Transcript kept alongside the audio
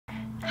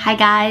Hi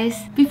guys!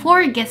 Before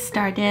we get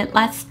started,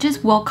 let's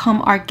just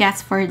welcome our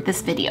guest for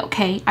this video,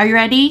 okay? Are you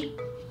ready?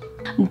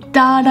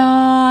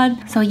 Da-da!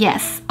 So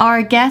yes,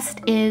 our guest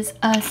is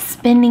a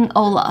spinning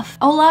Olaf.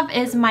 Olaf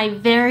is my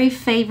very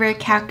favorite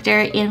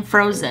character in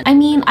Frozen. I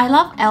mean, I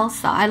love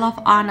Elsa, I love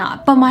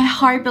Anna, but my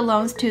heart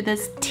belongs to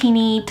this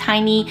teeny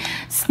tiny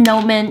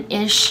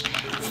snowman-ish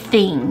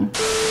thing.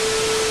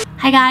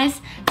 Hi guys!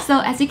 So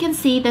as you can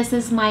see, this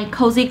is my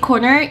cozy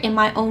corner in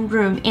my own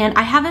room, and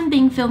I haven't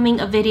been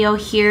filming a video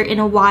here in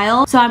a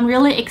while, so I'm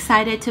really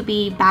excited to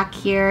be back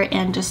here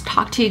and just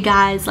talk to you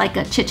guys like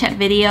a chit chat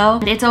video.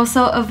 It's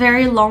also a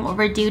very long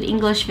overdue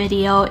English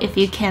video, if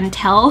you can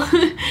tell.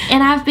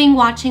 And I've been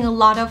watching a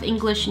lot of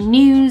English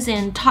news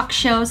and talk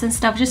shows and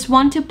stuff. Just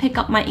want to pick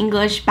up my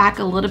English back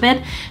a little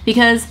bit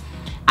because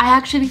I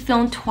actually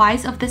filmed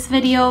twice of this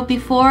video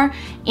before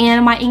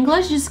and my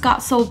English just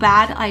got so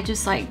bad.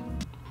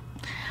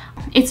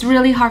 It's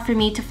really hard for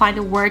me to find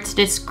the words to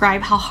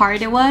describe how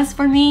hard it was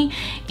for me,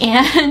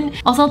 and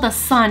also the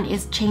sun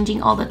is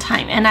changing all the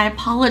time and I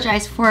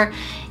apologize for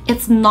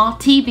its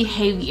naughty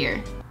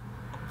behavior.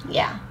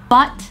 Yeah.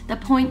 But the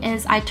point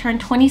is, I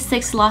turned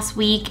 26 last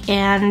week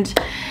and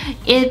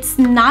it's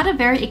not a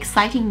very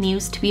exciting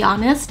news, to be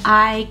honest.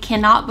 I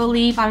cannot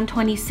believe I'm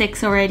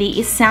 26 already.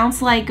 It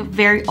sounds like a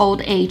very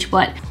old age,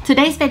 but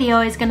today's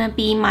video is gonna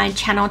be my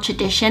channel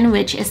tradition,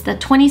 which is the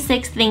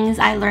 26 things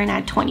I learned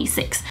at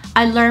 26.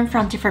 I learned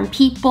from different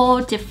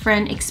people,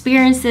 different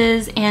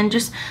experiences, and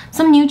just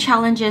some new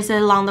challenges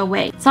along the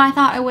way. So I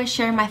thought I would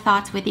share my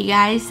thoughts with you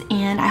guys,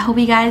 and I hope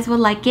you guys will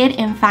like it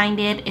and find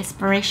it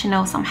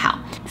inspirational somehow.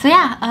 So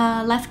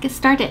yeah, let's get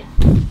started.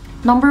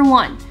 Number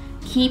 1,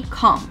 keep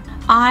calm.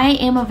 I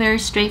am a very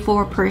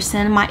straightforward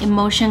person. My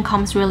emotion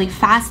comes really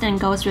fast and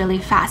goes really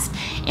fast,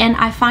 and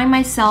I find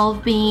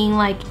myself being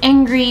like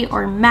angry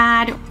or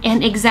mad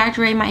and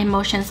exaggerate my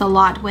emotions a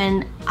lot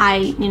when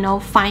I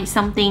find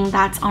something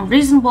that's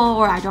unreasonable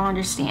or I don't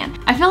understand.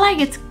 I feel like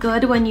it's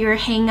good when you're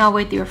hanging out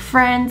with your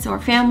friends or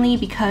family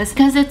because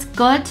it's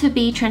good to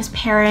be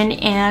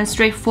transparent and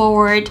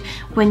straightforward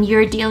when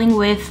you're dealing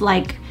with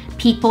like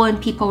people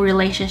and people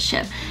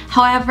relationship.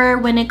 However,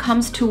 when it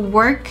comes to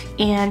work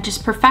and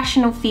just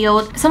professional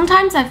field,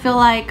 sometimes I feel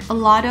like a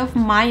lot of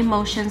my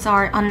emotions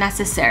are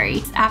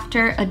unnecessary.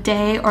 After a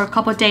day or a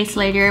couple days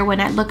later,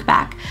 when I look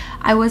back,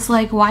 I was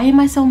like, why am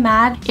I so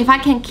mad? If I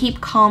can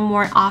keep calm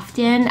more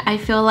often, I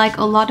feel like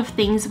a lot of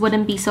things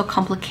wouldn't be so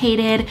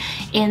complicated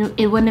and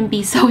it wouldn't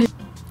be so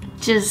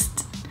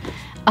just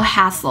a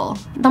hassle.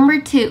 Number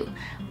 2,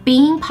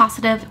 being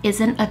positive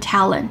isn't a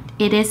talent,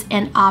 it is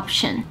an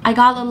option. I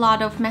got a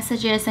lot of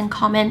messages and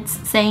comments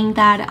saying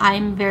that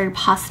I'm very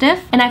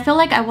positive, and I feel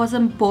like I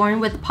wasn't born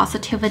with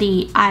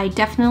positivity. I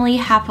definitely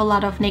have a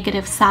lot of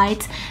negative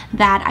sides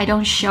that I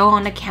don't show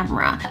on the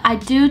camera. I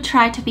do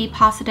try to be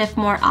positive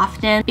more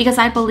often because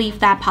I believe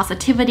that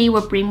positivity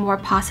will bring more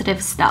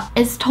positive stuff.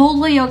 It's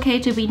totally okay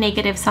to be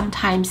negative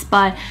sometimes,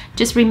 but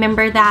just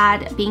remember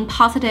that being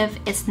positive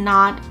is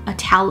not a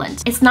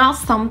talent. It's not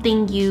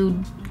something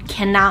you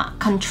cannot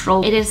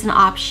control. It is an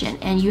option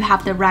and you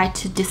have the right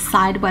to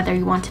decide whether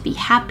you want to be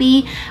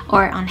happy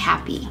or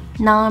unhappy.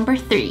 Number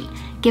 3,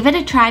 give it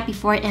a try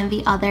before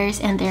envy others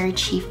and their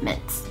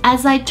achievements.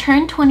 As I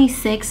turn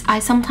 26, I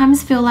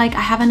sometimes feel like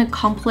I haven't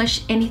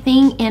accomplished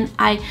anything and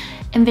I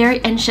am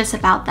very anxious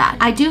about that.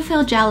 I do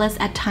feel jealous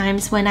at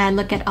times when I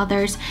look at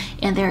others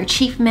and their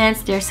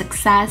achievements, their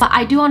success, but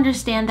I do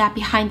understand that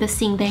behind the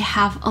scene they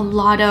have a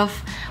lot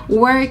of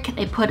work,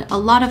 they put a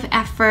lot of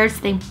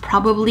efforts, they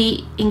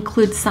probably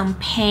include some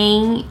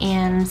pain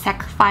and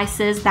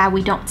sacrifices that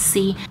we don't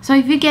see. So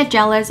if you get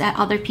jealous at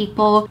other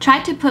people, try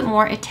to put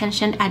more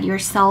attention at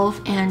yourself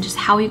and just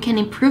how you can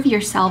improve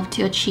yourself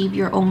to achieve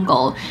your own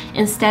goal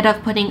instead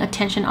of putting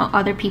attention on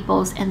other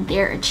people's and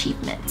their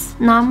achievements.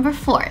 Number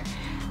 4,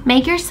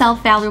 make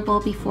yourself valuable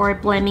before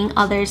blaming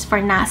others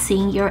for not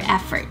seeing your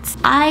efforts.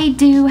 I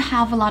do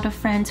have a lot of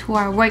friends who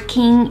are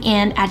working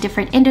and at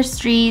different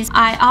industries.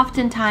 I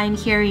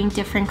oftentimes hearing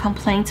different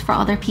complaints for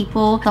other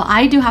people. So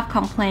I do have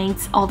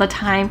complaints all the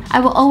time. I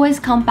will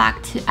always come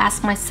back to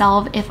ask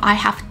myself if I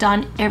have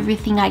done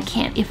everything I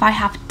can, if I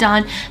have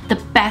done the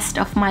best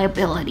of my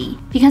ability.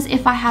 Because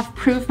if I have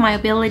proved my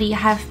ability, I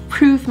have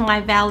proved my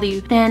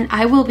value, then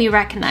I will be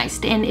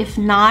recognized. And if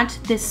not,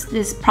 this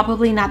is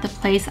probably not the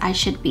place I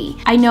should be.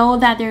 I know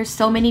that there's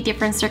so many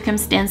different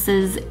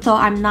circumstances, so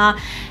I'm not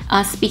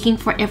speaking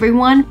for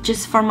everyone.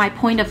 Just from my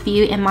point of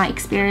view and my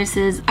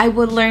experiences, I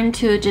would learn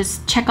to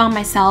just check on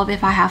myself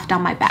if I have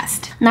done my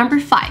best. Number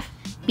 5,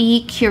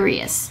 be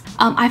curious.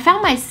 I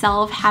found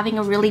myself having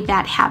a really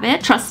bad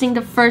habit, trusting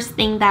the first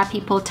thing that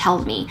people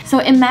tell me. So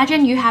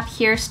imagine you have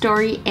here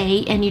story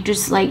A and you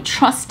just like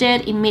trust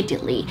it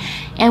immediately.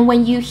 And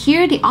when you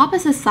hear the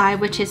opposite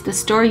side, which is the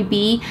story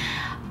B,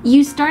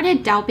 you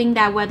started doubting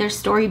that whether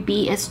story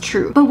B is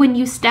true. But when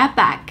you step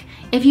back,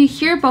 if you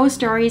hear both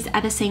stories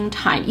at the same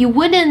time, you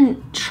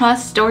wouldn't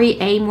trust story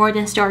A more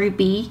than story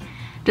B.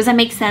 Does that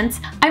make sense?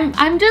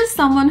 I'm just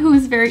someone who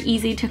is very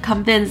easy to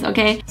convince,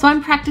 okay? So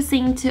I'm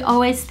practicing to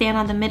always stand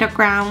on the middle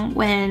ground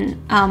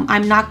when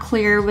I'm not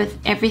clear with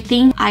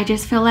everything. I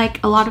just feel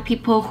like a lot of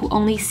people who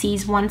only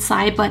sees one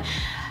side, but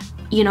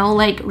you know,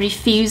 like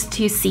refuse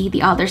to see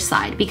the other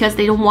side because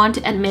they don't want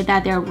to admit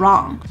that they're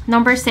wrong.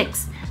 Number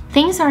 6,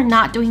 things are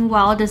not doing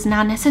well does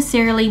not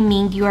necessarily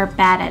mean you are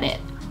bad at it.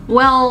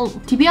 Well,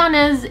 to be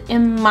honest, it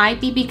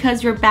might be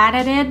because you're bad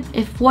at it.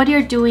 If what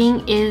you're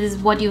doing is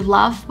what you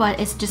love, but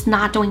it's just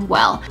not doing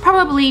well,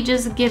 probably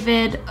just give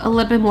it a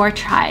little bit more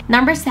try.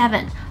 Number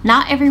 7,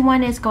 not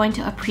everyone is going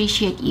to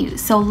appreciate you,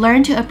 so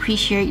learn to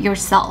appreciate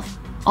yourself.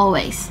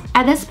 Always.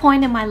 At this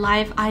point in my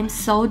life, I'm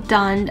so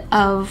done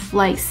of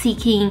like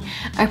seeking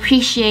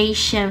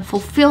appreciation,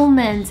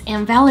 fulfillment,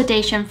 and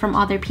validation from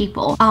other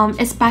people,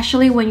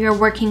 especially when you're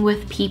working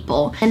with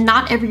people and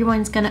not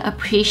everyone's gonna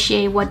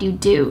appreciate what you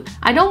do.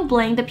 I don't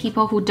blame the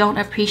people who don't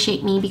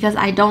appreciate me because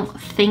I don't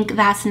think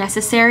that's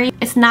necessary.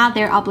 It's not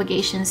their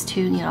obligations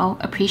to, you know,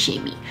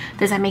 appreciate me.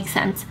 Does that make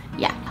sense?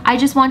 Yeah. I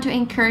just want to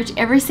encourage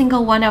every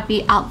single one of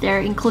you out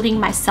there, including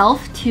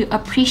myself, to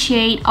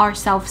appreciate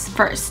ourselves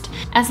first.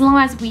 As long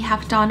as we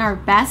have done our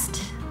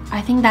best,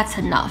 I think that's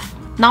enough.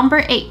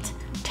 Number 8,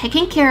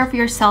 taking care of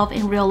yourself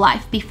in real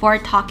life before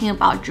talking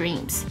about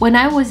dreams. When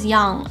I was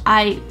young,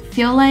 I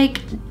feel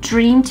like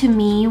dream to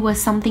me was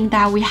something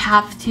that we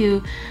have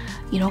to,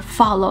 you know,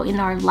 follow in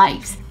our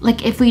lives.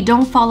 Like if we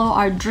don't follow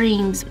our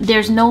dreams,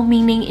 there's no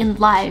meaning in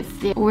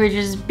life. We're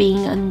just being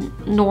a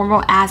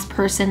normal ass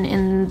person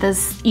in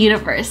this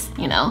universe,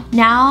 you know.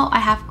 Now I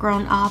have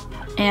grown up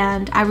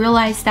and I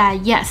realized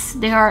that yes,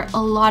 there are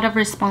a lot of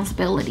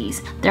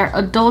responsibilities. There are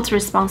adults'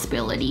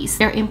 responsibilities,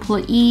 there are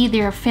employee,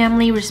 there are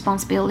family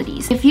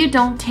responsibilities. If you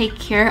don't take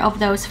care of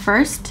those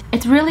first,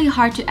 it's really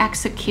hard to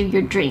execute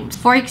your dreams.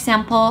 For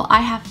example,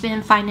 I have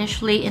been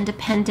financially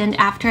independent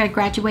after I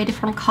graduated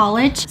from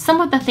college. Some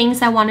of the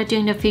things I want to do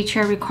in the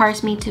future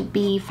requires me to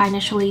be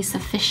financially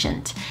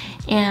sufficient,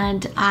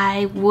 and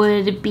I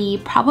would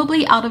be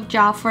probably out of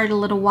job for a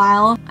little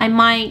while. I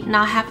might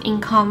not have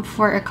income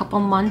for a couple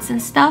months and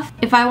stuff.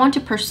 If I want to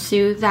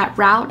pursue that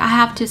route, I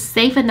have to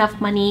save enough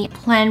money,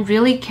 plan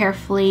really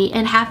carefully,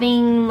 and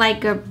having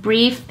like a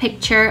brief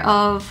picture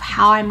of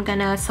how I'm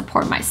gonna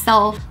support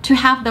myself to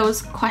have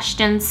those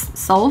questions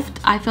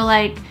solved. I feel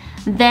like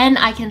then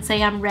I can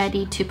say I'm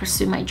ready to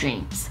pursue my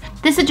dreams.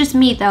 This is just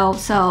me though,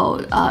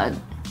 so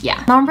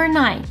yeah. Number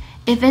 9,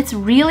 if it's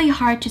really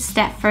hard to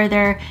step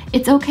further,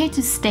 it's okay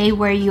to stay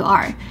where you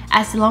are,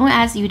 as long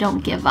as you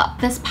don't give up.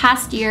 This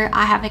past year,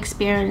 I have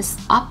experienced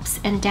ups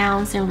and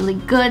downs and really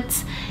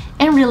goods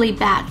and really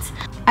bads.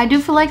 I do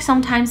feel like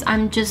sometimes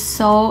I'm just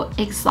so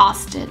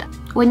exhausted.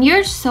 When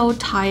you're so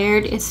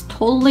tired, it's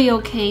totally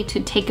okay to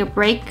take a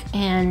break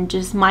and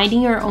just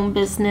minding your own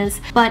business.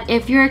 But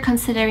if you're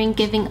considering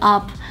giving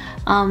up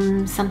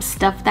some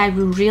stuff that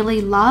you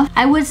really love,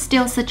 I would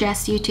still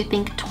suggest you to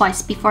think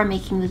twice before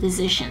making the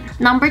decision.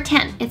 Number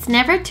 10, it's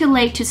never too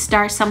late to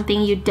start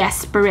something you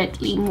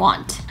desperately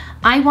want.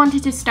 I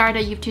wanted to start a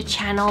YouTube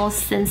channel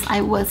since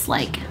I was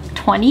like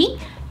 20,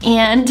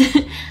 and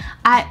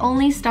I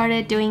only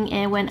started doing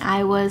it when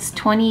I was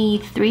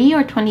 23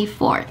 or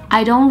 24.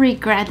 I don't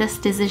regret this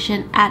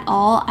decision at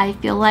all. I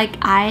feel like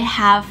I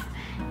have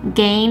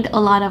gained a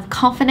lot of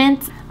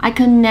confidence. I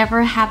could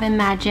never have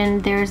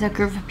imagined there's a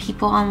group of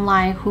people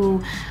online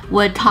who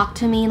would talk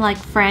to me like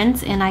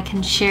friends, and I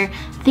can share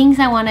things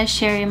I want to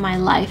share in my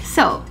life.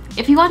 So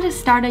if you want to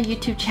start a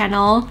YouTube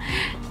channel,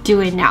 do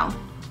it now.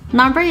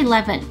 Number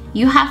 11,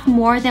 you have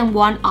more than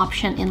one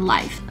option in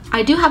life.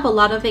 I do have a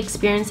lot of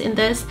experience in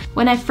this.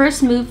 When I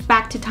first moved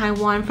back to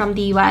Taiwan from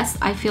the US,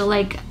 I feel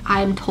like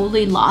I'm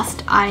totally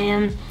lost. I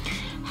am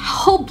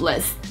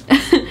hopeless.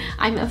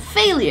 I'm a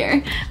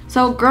failure.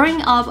 So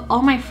growing up,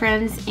 all my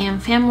friends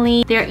and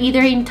family, they're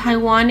either in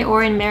Taiwan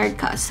or in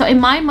America. So in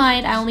my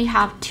mind, I only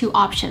have 2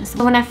 options.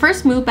 So when I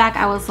first moved back,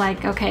 I was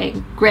like, okay,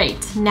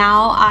 great.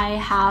 Now I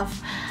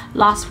have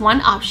lost one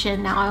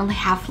option. Now I only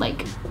have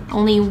like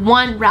only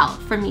one route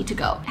for me to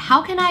go.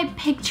 How can I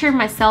picture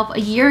myself a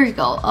year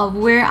ago of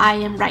where I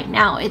am right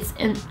now?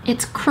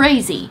 It's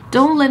crazy.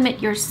 Don't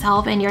limit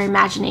yourself and your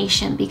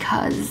imagination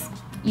because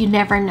you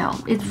never know.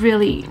 It's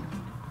really...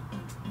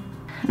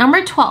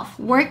 Number 12,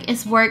 work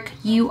is work,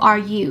 you are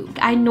you.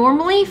 I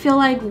normally feel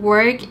like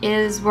work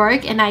is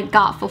work and I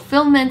got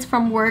fulfillment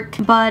from work,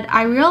 but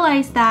I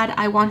realized that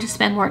I want to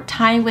spend more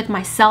time with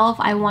myself.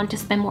 I want to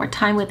spend more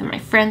time with my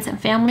friends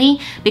and family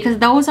because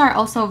those are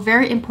also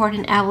very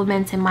important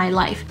elements in my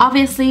life.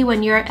 Obviously,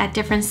 when you're at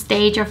different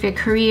stage of your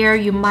career,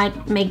 you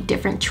might make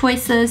different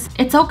choices.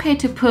 It's okay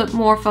to put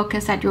more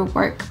focus at your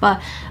work, but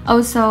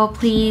also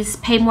please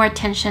pay more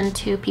attention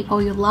to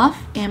people you love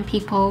and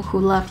people who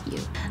love you.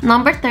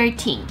 Number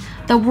 13,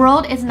 the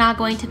world is not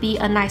going to be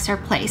a nicer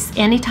place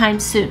anytime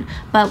soon,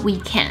 but we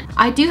can.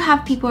 I do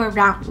have people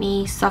around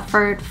me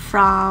suffered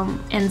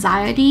from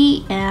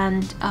anxiety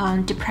and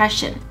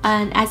depression.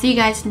 And as you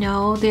guys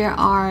know, there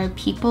are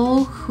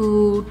people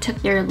who took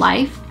their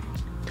life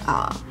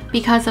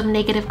because of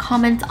negative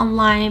comments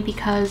online,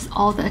 because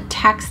all the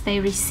attacks they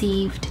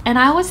received. And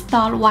I always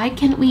thought, why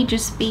can't we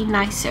just be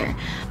nicer?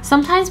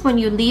 Sometimes when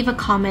you leave a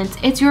comment,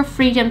 it's your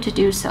freedom to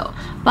do so,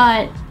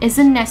 but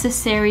isn't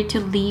necessary to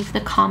leave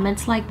the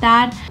comments like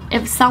that.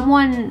 If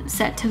someone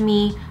said to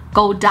me,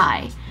 go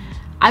die,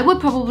 I would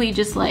probably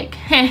just like,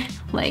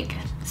 like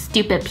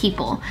stupid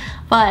people.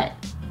 But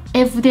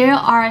if there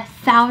are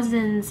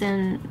thousands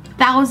and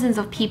thousands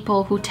of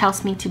people who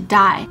tells me to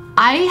die,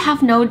 I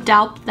have no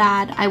doubt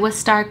that I would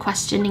start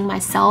questioning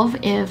myself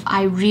if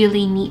I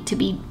really need to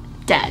be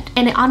dead.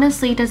 And it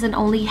honestly doesn't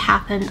only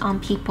happen on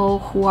people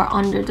who are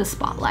under the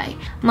spotlight.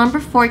 Number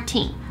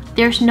 14.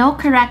 There's no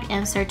correct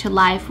answer to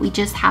life, we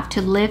just have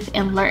to live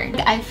and learn.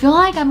 I feel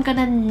like I'm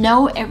gonna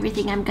know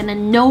everything, I'm gonna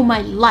know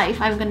my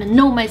life, I'm gonna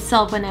know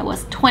myself when I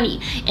was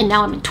 20 and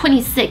now I'm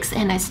 26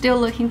 and I'm still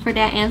looking for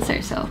that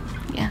answer, so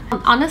yeah.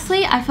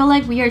 Honestly, I feel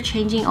like we are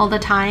changing all the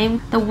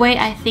time. The way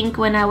I think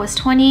when I was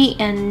 20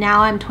 and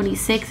now I'm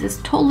 26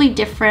 is totally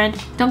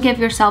different. Don't give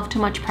yourself too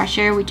much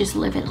pressure, we just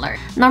live and learn.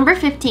 Number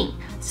 15.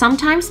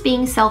 Sometimes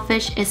being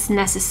selfish is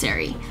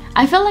necessary.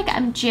 I feel like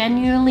I'm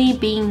genuinely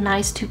being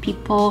nice to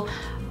people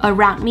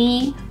around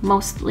me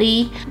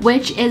mostly,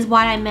 which is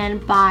what I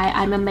meant by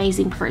I'm an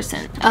amazing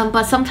person.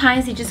 But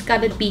sometimes you just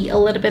gotta be a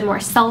little bit more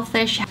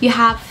selfish. You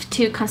have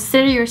to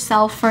consider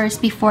yourself first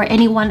before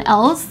anyone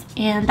else,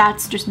 and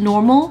that's just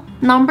normal.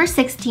 Number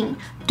 16,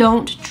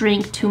 don't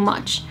drink too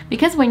much,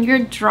 because when you're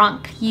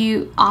drunk,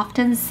 you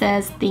often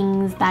says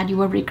things that you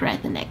will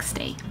regret the next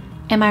day.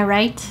 Am I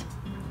right?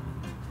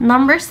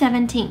 Number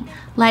 17,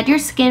 let your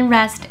skin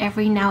rest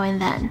every now and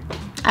then.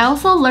 I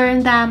also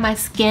learned that my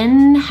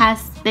skin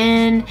has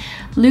been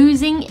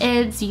losing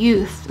its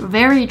youth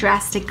very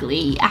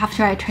drastically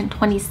after I turned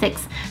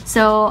 26.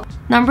 So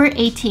number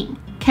 18,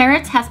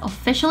 carrots has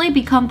officially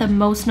become the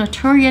most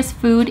notorious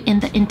food in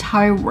the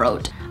entire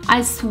world.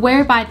 I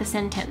swear by the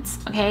sentence,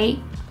 okay?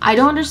 I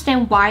don't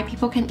understand why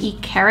people can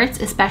eat carrots,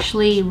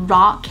 especially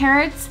raw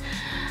carrots.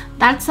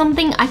 That's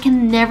something I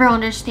can never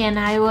understand.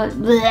 I would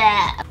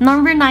bleh.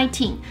 Number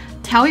 19,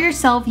 tell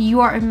yourself you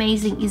are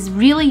amazing is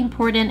really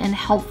important and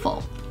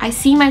helpful. I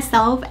see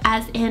myself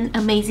as an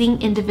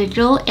amazing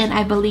individual and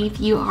I believe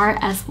you are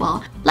as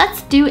well.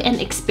 Let's do an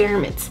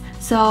experiment.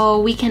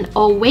 So we can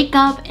all wake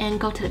up and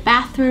go to the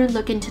bathroom,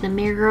 look into the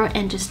mirror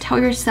and just tell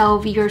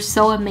yourself you're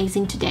so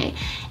amazing today.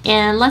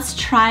 And let's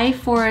try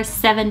for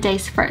 7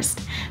 days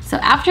first. So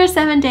after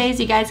 7 days,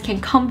 you guys can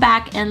come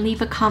back and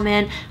leave a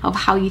comment of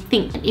how you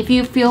think. If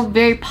you feel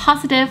very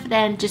positive,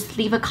 then just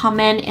leave a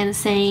comment and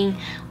saying,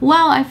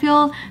 wow, I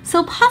feel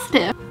so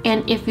positive.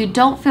 And if you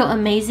don't feel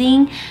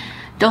amazing,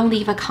 don't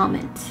leave a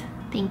comment.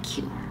 Thank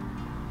you.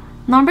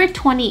 Number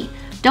 20,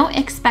 don't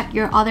expect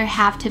your other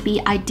half to be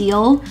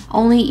ideal,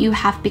 only you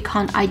have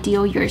become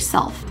ideal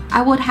yourself.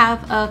 I would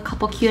have a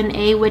couple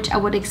Q&A which I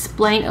would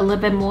explain a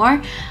little bit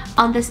more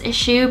on this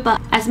issue,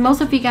 but as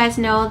most of you guys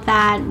know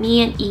that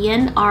me and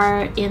Ian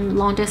are in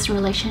long distance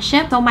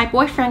relationship, so my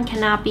boyfriend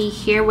cannot be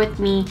here with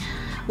me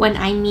when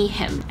I need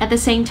him. At the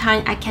same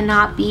time, I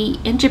cannot be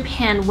in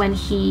Japan when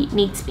he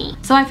needs me.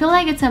 So I feel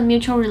like it's a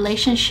mutual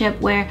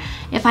relationship where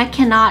if I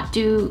cannot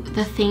do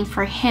the thing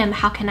for him,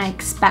 how can I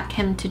expect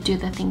him to do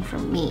the thing for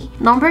me?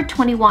 Number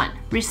 21,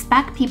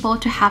 respect people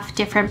to have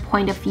different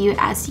point of view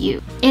as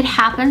you. It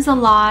happens a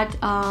lot,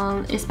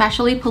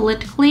 especially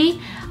politically.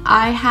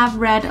 I have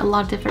read a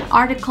lot of different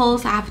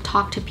articles. I have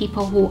talked to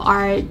people who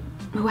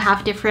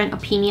have different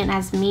opinion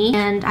as me,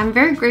 and I'm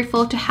very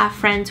grateful to have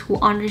friends who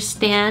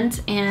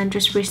understand and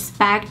just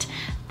respect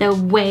the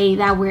way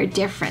that we're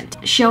different.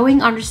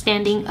 Showing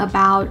understanding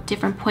about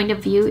different point of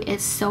view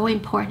is so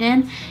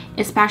important,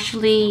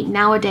 especially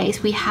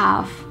nowadays. We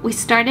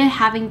started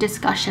having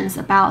discussions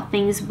about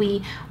things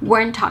we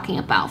weren't talking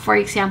about. For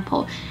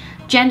example,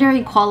 gender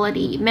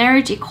equality,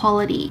 marriage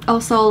equality,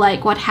 also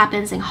like what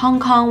happens in Hong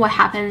Kong, what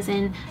happens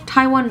in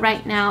Taiwan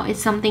right now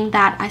is something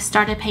that I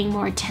started paying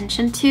more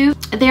attention to.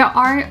 There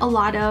are a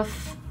lot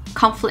of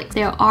conflict,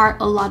 there are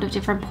a lot of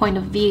different point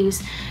of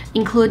views,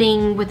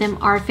 including within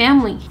our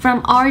family.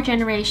 From our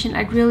generation,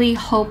 I really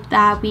hope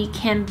that we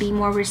can be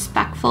more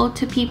respectful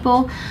to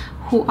people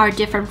who are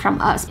different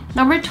from us.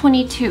 Number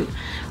 22,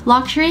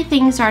 luxury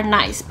things are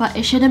nice, but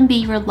it shouldn't be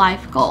your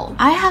life goal.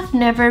 I have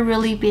never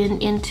really been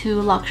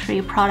into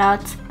luxury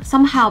products.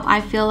 Somehow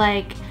I feel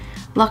like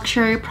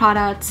luxury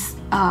products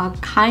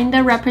kind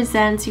of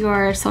represents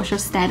your social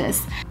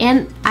status,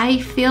 and I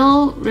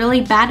feel really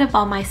bad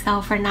about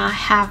myself for not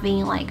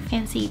having like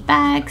fancy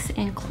bags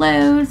and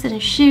clothes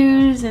and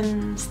shoes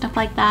and stuff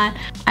like that.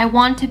 I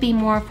want to be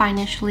more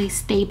financially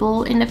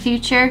stable in the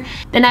future.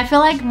 Then I feel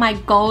like my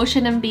goal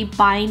shouldn't be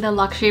buying the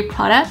luxury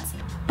products,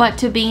 but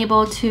to being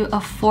able to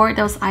afford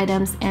those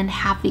items and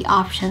have the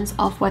options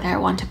of whether I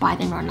want to buy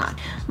them or not.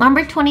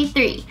 Number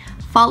 23,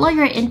 follow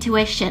your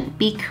intuition,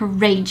 be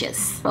courageous.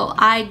 So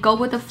I go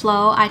with the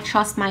flow, I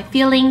trust my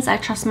feelings, I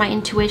trust my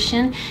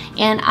intuition,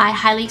 and I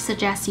highly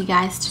suggest you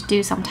guys to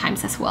do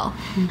sometimes as well.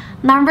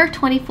 Number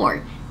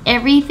 24,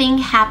 Everything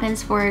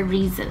happens for a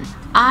reason.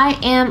 I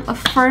am a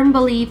firm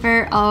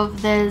believer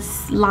of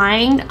this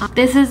line.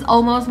 This is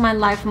almost my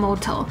life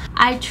motto.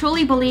 I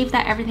truly believe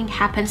that everything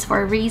happens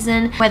for a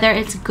reason, whether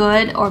it's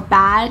good or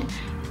bad.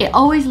 It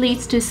always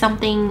leads to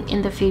something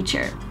in the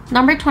future.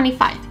 Number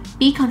 25.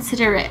 Be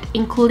considerate,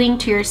 including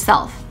to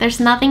yourself. There's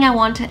nothing I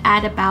want to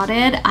add about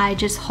it. I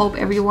just hope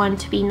everyone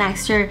to be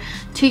nicer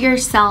to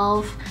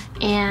yourself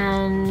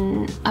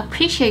and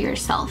appreciate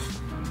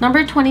yourself.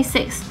 Number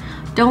 26.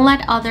 Don't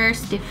let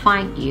others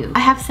define you. I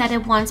have said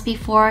it once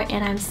before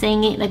and I'm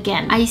saying it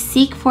again. I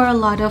seek for a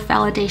lot of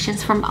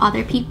validations from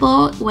other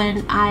people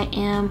when I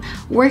am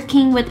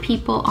working with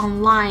people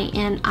online,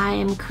 and I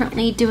am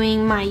currently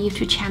doing my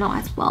YouTube channel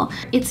as well.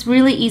 It's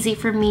really easy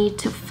for me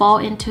to fall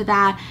into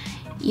that,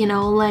 you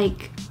know,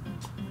 like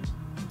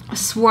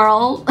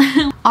swirl.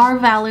 Our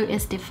value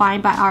is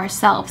defined by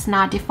ourselves,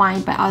 not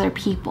defined by other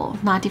people,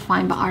 not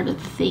defined by other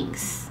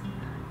things.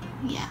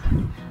 Yeah.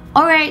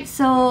 Alright,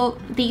 so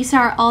these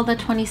are all the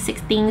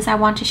 26 things I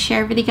want to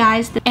share with you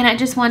guys, and I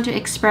just want to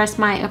express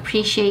my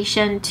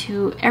appreciation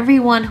to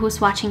everyone who's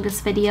watching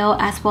this video,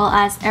 as well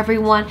as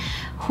everyone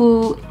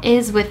who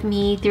is with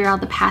me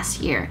throughout the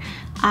past year.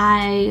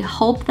 I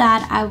hope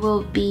that I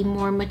will be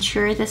more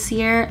mature this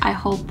year. I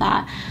hope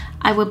that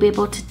I will be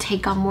able to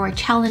take on more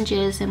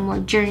challenges and more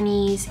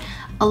journeys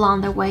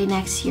along the way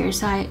next year.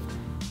 So I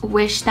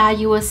wish that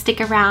you will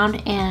stick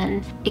around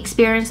and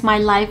experience my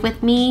life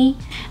with me.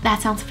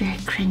 That sounds very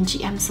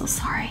cringy, I'm so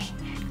sorry.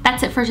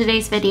 That's it for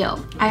today's video.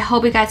 I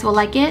hope you guys will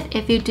like it.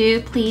 If you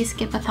do, please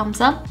give a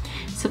thumbs up.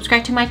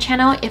 Subscribe to my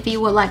channel if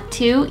you would like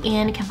to,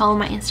 and you can follow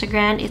my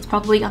Instagram. It's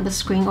probably on the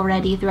screen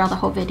already throughout the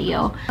whole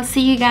video. I'll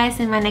see you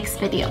guys in my next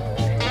video.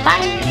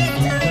 Bye!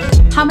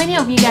 How many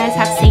of you guys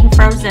have seen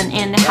Frozen,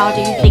 and how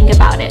do you think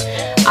about it?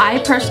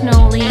 I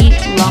personally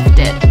loved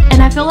it,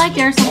 and I feel like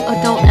there are some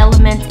adult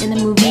elements in the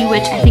movie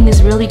which I think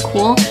is really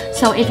cool.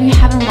 So if you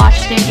haven't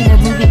watched it in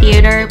the movie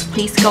theater,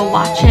 please go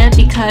watch it,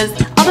 because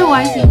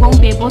otherwise you won't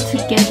be able to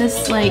get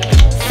this like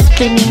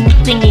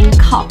spinning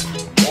cup.